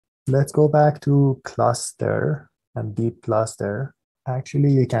let's go back to cluster and deep cluster.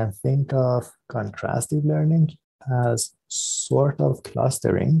 Actually, you can think of contrastive learning as sort of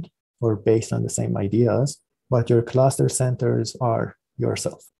clustering or based on the same ideas, but your cluster centers are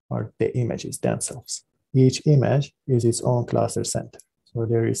yourself, or the images themselves. Each image is its own cluster center. So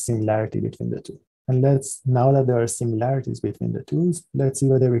there is similarity between the two. And now that there are similarities between the two, let's see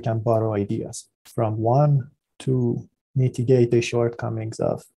whether we can borrow ideas from one to mitigate the shortcomings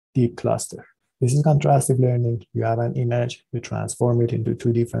of deep cluster. This is contrastive learning. You have an image, you transform it into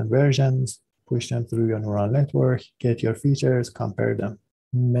two different versions, push them through your neural network, get your features, compare them,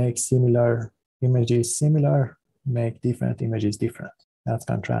 make similar images similar, make different images different. That's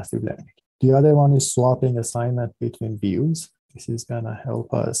contrastive learning. The other one is swapping assignment between views. This is going to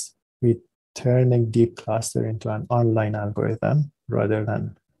help us with turning deep cluster into an online algorithm rather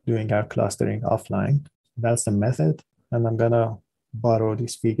than doing our clustering offline. That's the method, and I'm going to borrow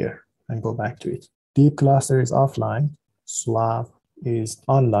this figure and go back to it. Deep cluster is offline, SwAV is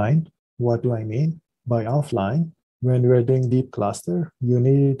online. What do I mean by offline? When we're doing deep cluster, you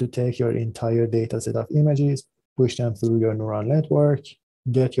need to take your entire data set of images, push them through your neural network,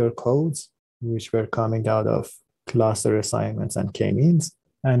 get your codes, which were coming out of cluster assignments and k-means,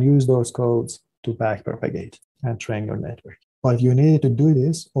 and use those codes to backpropagate and train your network. But you need to do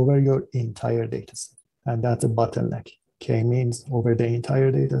this over your entire data set, and that's a bottleneck. K-means over the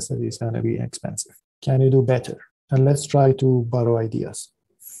entire data set is going to be expensive. Can you do better? And let's try to borrow ideas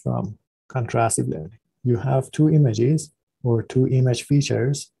from contrastive learning. You have two images or two image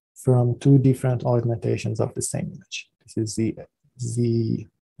features from two different augmentations of the same image. This is Z1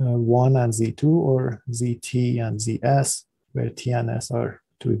 and Z2, or ZT and ZS, where T and S are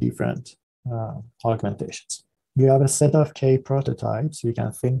two different augmentations. You have a set of K prototypes. You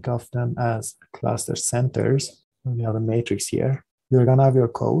can think of them as cluster centers. We have a matrix here. You're going to have your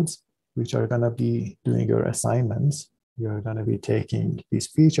codes, which are going to be doing your assignments. You're going to be taking these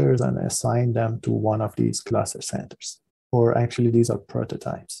features and assign them to one of these cluster centers. Or actually, these are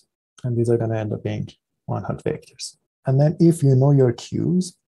prototypes. And these are going to end up being one-hot vectors. And then if you know your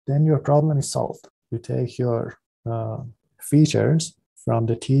cues, then your problem is solved. You take your features from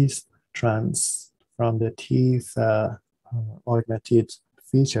the teeth augmented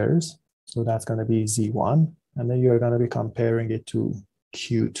features. So that's going to be Z1. And then you're going to be comparing it to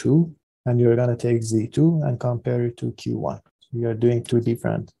Q2. And you're going to take Z2 and compare it to Q1. So you're doing two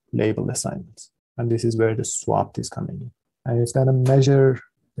different label assignments. And this is where the swap is coming in. And it's going to measure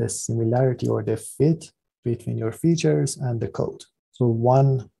the similarity or the fit between your features and the code. So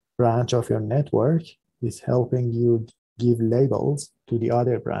one branch of your network is helping you give labels to the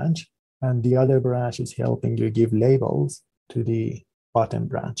other branch, and the other branch is helping you give labels to the bottom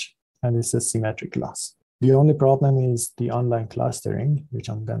branch. And it's a symmetric loss. The only problem is the online clustering, which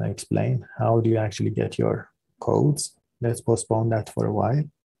I'm going to explain. How do you actually get your codes? Let's postpone that for a while.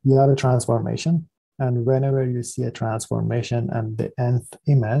 You have a transformation, and whenever you see a transformation and the nth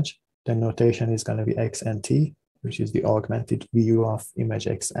image, the notation is going to be xnt, which is the augmented view of image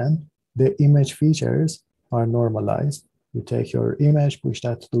xn. The image features are normalized. You take your image, push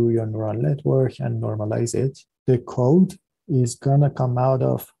that through your neural network, and normalize it. The code is going to come out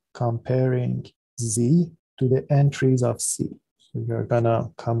of comparing Z to the entries of C. So you're going to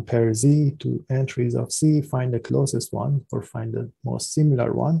compare Z to entries of C, find the closest one, or find the most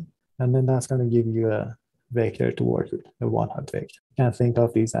similar one, and then that's going to give you a vector to work with, a one-hot vector. You can think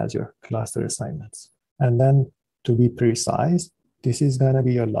of these as your cluster assignments. And then to be precise, this is going to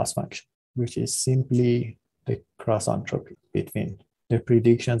be your loss function, which is simply the cross-entropy between the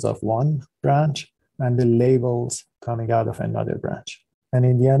predictions of one branch and the labels coming out of another branch. And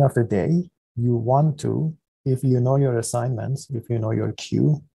in the end of the day, you want to, if you know your assignments, if you know your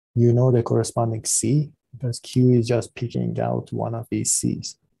Q, you know the corresponding C, because Q is just picking out one of these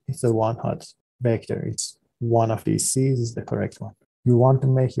C's. It's a one-hot vector. It's one of these C's is the correct one. You want to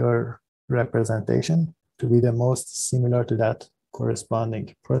make your representation to be the most similar to that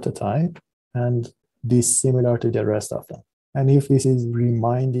corresponding prototype and dissimilar to the rest of them. And if this is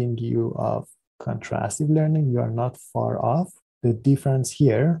reminding you of contrastive learning, you are not far off. The difference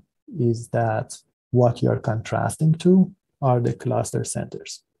here is that what you're contrasting to are the cluster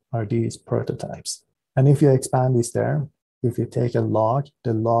centers, are these prototypes. And if you expand this term, if you take a log,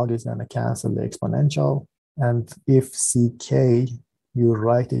 the log is going to cancel the exponential. And if CK, you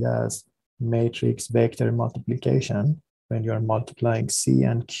write it as matrix vector multiplication, when you're multiplying C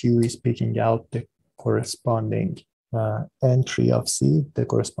and Q is picking out the corresponding entry of C, the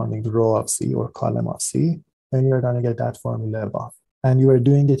corresponding row of C or column of C, then you're going to get that formula above. And you are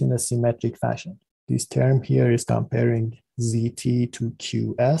doing it in a symmetric fashion. This term here is comparing ZT to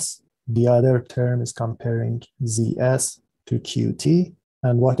QS. The other term is comparing ZS to QT.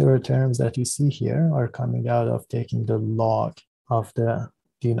 And whatever terms that you see here are coming out of taking the log of the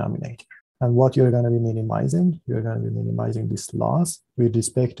denominator. And what you're going to be minimizing, you're going to be minimizing this loss with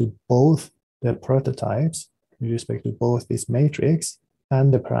respect to both the prototypes, with respect to both this matrix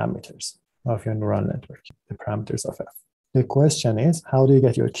and the parameters of your neural network, the parameters of F. The question is, how do you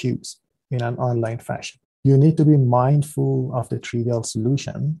get your Qs in an online fashion? You need to be mindful of the trivial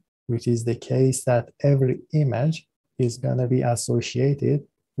solution, which is the case that every image is going to be associated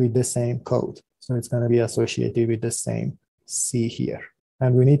with the same code. So it's going to be associated with the same C here.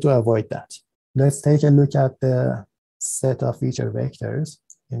 And we need to avoid that. Let's take a look at the set of feature vectors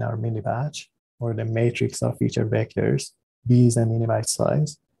in our mini batch, or the matrix of feature vectors. B is the mini batch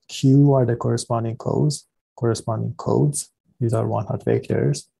size. Q are the corresponding codes. These are one-hot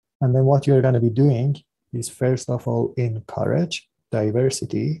vectors. And then what you're going to be doing is, first of all, encourage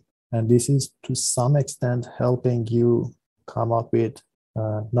diversity. And this is to some extent helping you come up with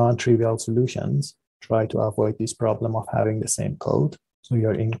non-trivial solutions. Try to avoid this problem of having the same code. So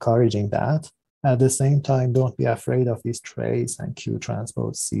you're encouraging that. At the same time, don't be afraid of this trace and Q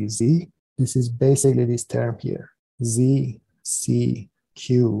transpose CZ. This is basically this term here, Z, C,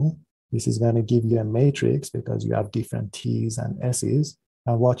 Q. This is going to give you a matrix because you have different T's and S's.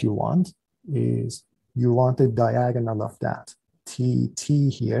 And what you want is, you want a diagonal of that T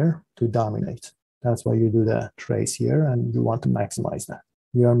here to dominate. That's why you do the trace here, and you want to maximize that.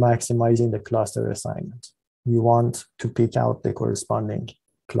 You are maximizing the cluster assignment. You want to pick out the corresponding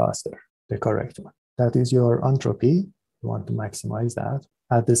cluster, the correct one. That is your entropy. You want to maximize that.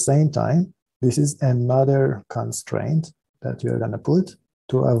 At the same time, this is another constraint that you're going to put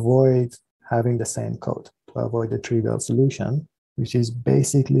to avoid having the same code, to avoid the trivial solution, which is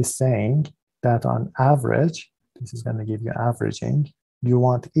basically saying that on average, this is going to give you averaging, you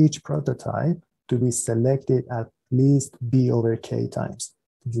want each prototype to be selected at least B over K times.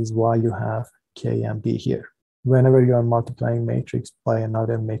 This is why you have K and B here. Whenever you are multiplying matrix by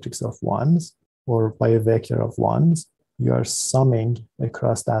another matrix of ones, or by a vector of ones, you are summing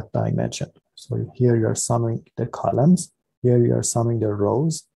across that dimension. So here you are summing the columns, here you are summing the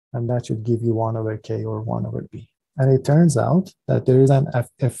rows, and that should give you 1 over K or 1 over B. And it turns out that there is an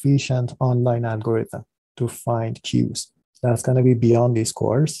efficient online algorithm to find Qs. That's going to be beyond this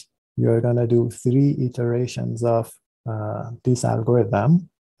course. You're going to do 3 iterations of this algorithm,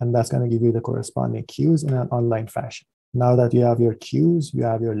 and that's going to give you the corresponding Qs in an online fashion. Now that you have your Qs, you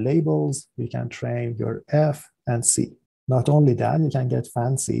have your labels, you can train your F and C. Not only that, you can get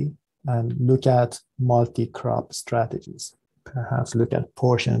fancy and look at multi-crop strategies. Perhaps look at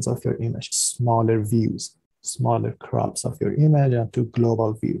portions of your image, smaller views, smaller crops of your image, and to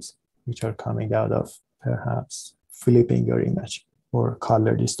global views, which are coming out of perhaps flipping your image or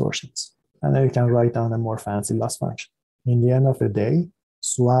color distortions. And then you can write down a more fancy loss function. In the end of the day,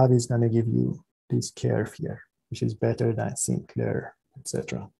 SwAV is going to give you this curve here, which is better than Sinclair,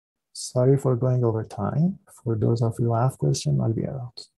 etc. Sorry for going over time. For those of you who have questions, I'll be around.